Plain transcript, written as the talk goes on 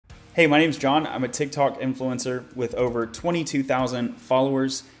Hey, my name's John. I'm a TikTok influencer with over 22,000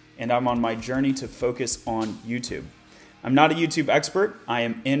 followers, and I'm on my journey to focus on YouTube. I'm not a YouTube expert. I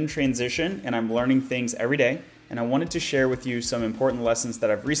am in transition, and I'm learning things every day, and I wanted to share with you some important lessons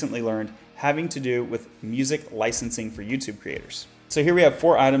that I've recently learned having to do with music licensing for YouTube creators. So here we have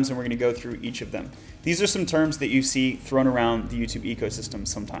 4 items, and we're going to go through each of them. These are some terms that you see thrown around the YouTube ecosystem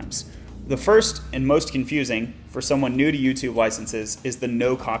sometimes. The first and most confusing for someone new to YouTube licenses is the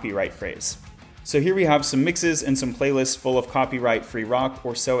no copyright phrase. So here we have some mixes and some playlists full of copyright-free rock,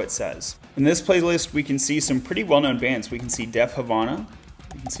 or so it says. In this playlist, we can see some pretty well-known bands. We can see Def Havana,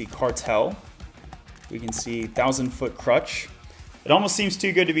 we can see Cartel, we can see 1,000 Foot Crutch. It almost seems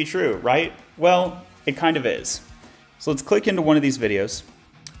too good to be true, right? Well, it kind of is. So let's click into one of these videos,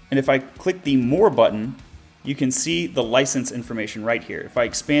 and if I click the More button, you can see the license information right here. If I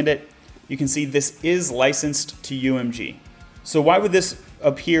expand it, you can see this is licensed to UMG. So why would this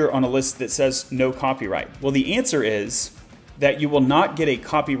appear on a list that says no copyright? Well, the answer is that you will not get a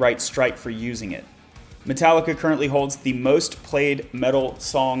copyright strike for using it. Metallica currently holds the most played metal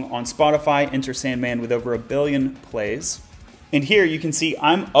song on Spotify, Enter Sandman, with over 1 billion plays. And here you can see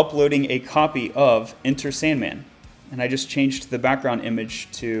I'm uploading a copy of Enter Sandman, and I just changed the background image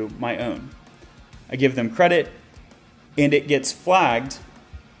to my own. I give them credit, and it gets flagged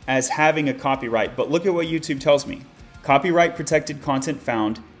as having a copyright, but look at what YouTube tells me. Copyright protected content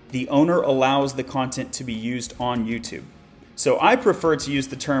found. The owner allows the content to be used on YouTube. So I prefer to use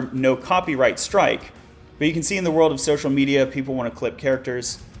the term no copyright strike, but you can see in the world of social media, people want to clip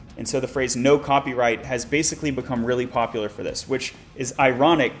characters, and so the phrase no copyright has basically become really popular for this, which is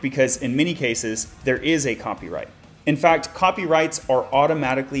ironic because in many cases, there is a copyright. In fact, copyrights are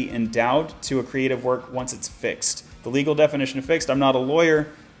automatically endowed to a creative work once it's fixed. The legal definition of fixed, I'm not a lawyer,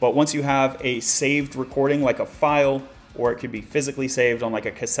 but once you have a saved recording like a file, or it could be physically saved on like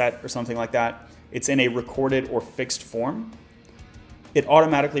a cassette or something like that, it's in a recorded or fixed form, it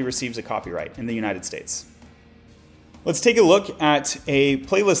automatically receives a copyright in the United States. Let's take a look at a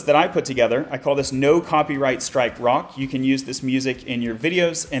playlist that I put together. I call this No Copyright Strike Rock. You can use this music in your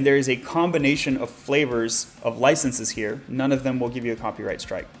videos, and there is a combination of flavors of licenses here. None of them will give you a copyright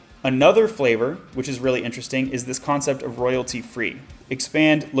strike. Another flavor, which is really interesting, is this concept of royalty-free.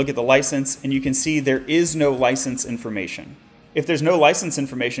 Expand, look at the license, and you can see there is no license information. If there's no license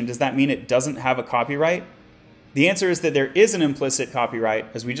information, does that mean it doesn't have a copyright? The answer is that there is an implicit copyright.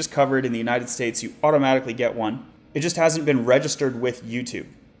 As we just covered, in the United States, you automatically get one. It just hasn't been registered with YouTube.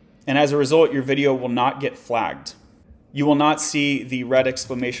 And as a result, your video will not get flagged. You will not see the red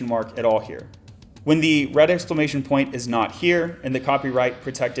exclamation mark at all here. When the red exclamation point is not here and the copyright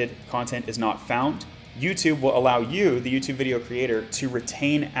protected content is not found, YouTube will allow you, the YouTube video creator, to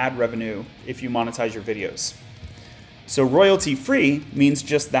retain ad revenue if you monetize your videos. So royalty free means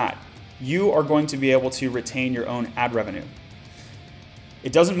just that. You are going to be able to retain your own ad revenue.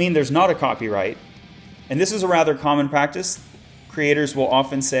 It doesn't mean there's not a copyright, and this is a rather common practice. Creators will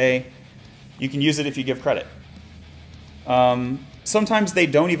often say, you can use it if you give credit. Sometimes they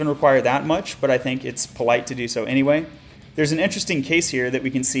don't even require that much, but I think it's polite to do so anyway. There's an interesting case here that we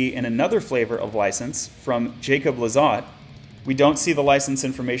can see in another flavor of license from Jacob Lazat. We don't see the license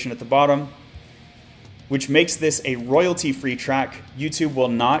information at the bottom, which makes this a royalty-free track. YouTube will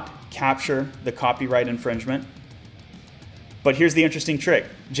not capture the copyright infringement. But here's the interesting trick.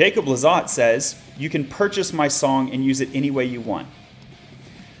 Jacob Lazat says, you can purchase my song and use it any way you want.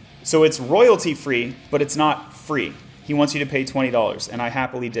 So it's royalty-free, but it's not free. He wants you to pay $20, and I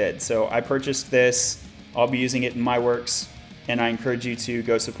happily did. So I purchased this. I'll be using it in my works, and I encourage you to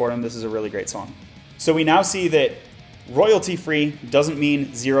go support him. This is a really great song. So we now see that royalty-free doesn't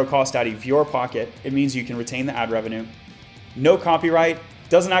mean zero cost out of your pocket. It means you can retain the ad revenue. No copyright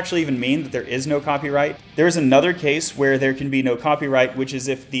doesn't actually even mean that there is no copyright. There is another case where there can be no copyright, which is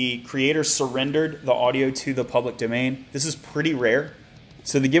if the creator surrendered the audio to the public domain. This is pretty rare.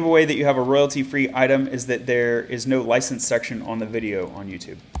 So the giveaway that you have a royalty-free item is that there is no license section on the video on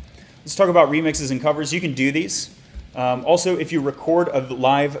YouTube. Let's talk about remixes and covers. You can do these. Also, if you record a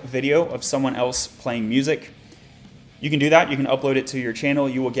live video of someone else playing music, you can do that. You can upload it to your channel.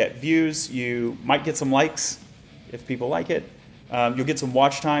 You will get views. You might get some likes if people like it. You'll get some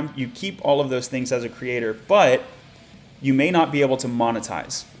watch time. You keep all of those things as a creator, but you may not be able to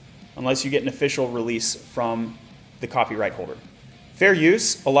monetize unless you get an official release from the copyright holder. Fair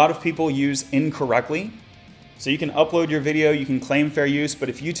use, a lot of people use incorrectly. So you can upload your video, you can claim fair use, but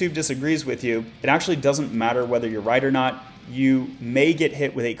if YouTube disagrees with you, it actually doesn't matter whether you're right or not. You may get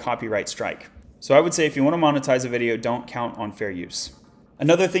hit with a copyright strike. So I would say if you want to monetize a video, don't count on fair use.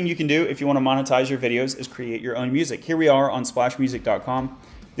 Another thing you can do if you want to monetize your videos is create your own music. Here we are on splashmusic.com.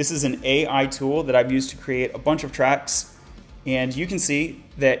 This is an AI tool that I've used to create a bunch of tracks. And you can see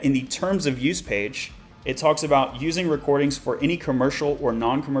that in the terms of use page, it talks about using recordings for any commercial or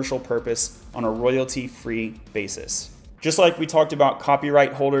non-commercial purpose on a royalty-free basis. Just like we talked about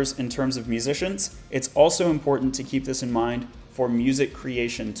copyright holders in terms of musicians, it's also important to keep this in mind for music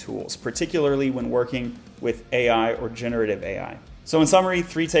creation tools, particularly when working with AI or generative AI. So in summary,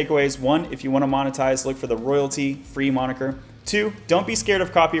 3 takeaways. 1, if you want to monetize, look for the royalty-free moniker. 2, don't be scared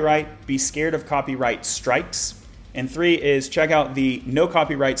of copyright, be scared of copyright strikes. And 3 is check out the No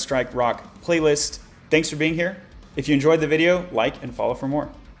Copyright Strike Rock playlist. Thanks for being here. If you enjoyed the video, like and follow for more.